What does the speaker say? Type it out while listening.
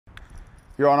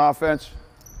You're on offense.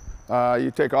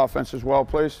 You take offense as well,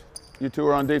 please. You two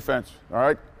are on defense, all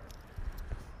right?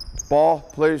 Ball,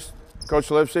 please.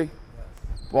 Coach Livesey.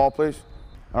 Ball, please.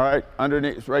 All right,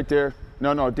 underneath, right there.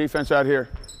 No, defense out here.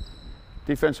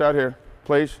 Defense out here,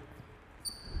 please.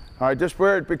 All right, this is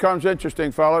where it becomes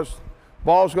interesting, fellas.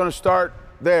 Ball's going to start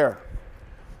there.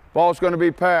 Ball's going to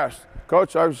be passed.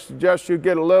 Coach, I would suggest you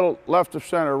get a little left of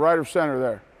center, right of center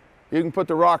there. You can put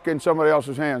the rock in somebody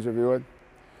else's hands if you would.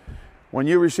 When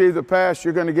you receive the pass,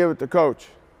 you're going to give it to coach,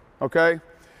 okay?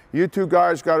 You two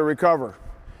guys got to recover.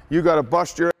 You got to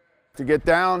bust your ass to get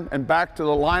down and back to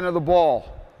the line of the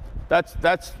ball.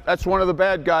 That's one of the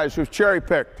bad guys who's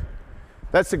cherry-picked.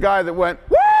 That's the guy that went,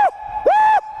 woo, woo!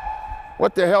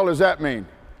 What the hell does that mean?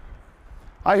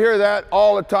 I hear that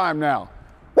all the time now.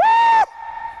 Woo!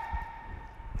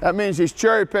 That means he's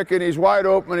cherry-picking, he's wide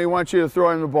open, and he wants you to throw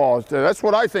him the ball. That's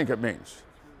what I think it means.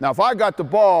 Now, if I got the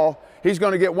ball, he's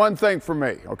going to get one thing from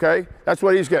me, okay? That's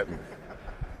what he's getting.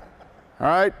 All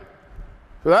right?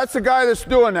 So that's the guy that's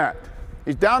doing that.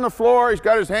 He's down the floor, he's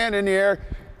got his hand in the air.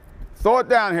 Throw it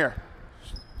down here.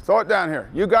 Throw it down here.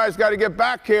 You guys got to get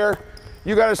back here.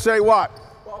 You got to say what?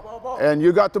 Ball. And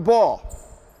you got the ball.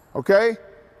 Okay?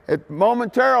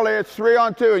 Momentarily, it's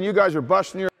 3-on-2, and you guys are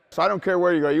busting your ass. I don't care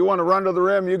where you go. You want to run to the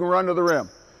rim, you can run to the rim.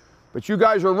 But you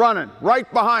guys are running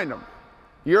right behind them.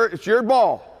 It's your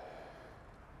ball.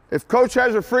 If coach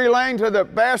has a free lane to the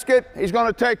basket, he's going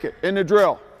to take it in the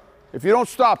drill. If you don't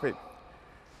stop it,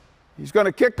 he's going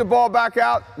to kick the ball back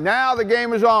out. Now the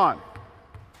game is on.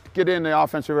 Get in the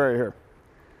offensive area here.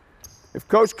 If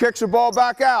coach kicks the ball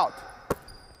back out,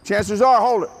 chances are,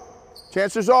 hold it.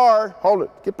 Chances are, hold it.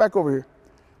 Get back over here.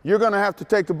 You're going to have to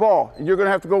take the ball, and you're going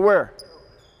to have to go where?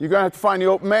 You're going to have to find the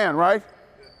open man, right?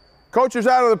 Coach is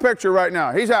out of the picture right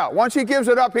now. He's out. Once he gives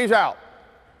it up, he's out.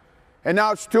 And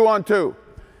now it's 2-on-2.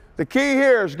 The key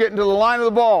here is getting to the line of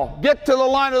the ball. Get to the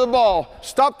line of the ball.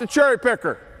 Stop the cherry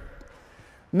picker.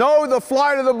 Know the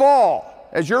flight of the ball.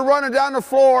 As you're running down the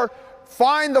floor,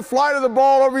 find the flight of the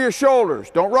ball over your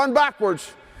shoulders. Don't run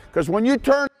backwards, because when you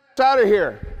turn out of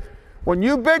here, when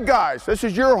you big guys, this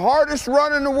is your hardest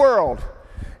run in the world,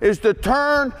 is to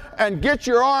turn and get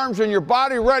your arms and your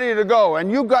body ready to go.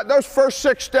 And you've got those first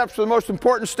 6 steps are the most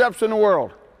important steps in the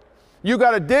world. You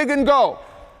got to dig and go.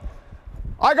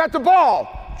 I got the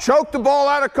ball. Choke the ball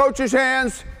out of coach's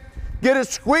hands, get it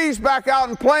squeezed back out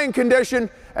in playing condition,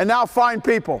 and now find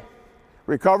people.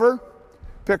 Recover,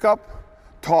 pick up,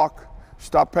 talk,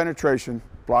 stop penetration,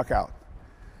 block out.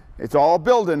 It's all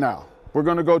building now. We're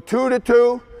going to go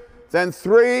 2-2, then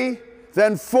 3,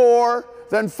 then 4,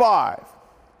 then 5.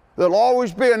 There'll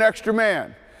always be an extra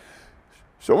man.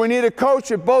 So we need a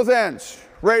coach at both ends,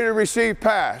 ready to receive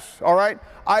pass, all right?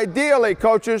 Ideally,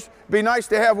 coaches, it'd be nice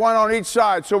to have one on each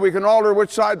side so we can alter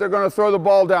which side they're going to throw the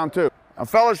ball down to. Now,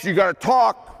 fellas, you got to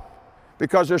talk,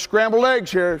 because there's scrambled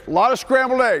eggs here, a lot of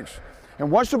scrambled eggs. And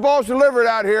once the ball's delivered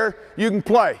out here, you can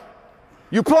play.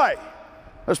 You play.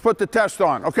 Let's put the test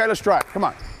on. Okay, let's try it. Come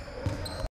on.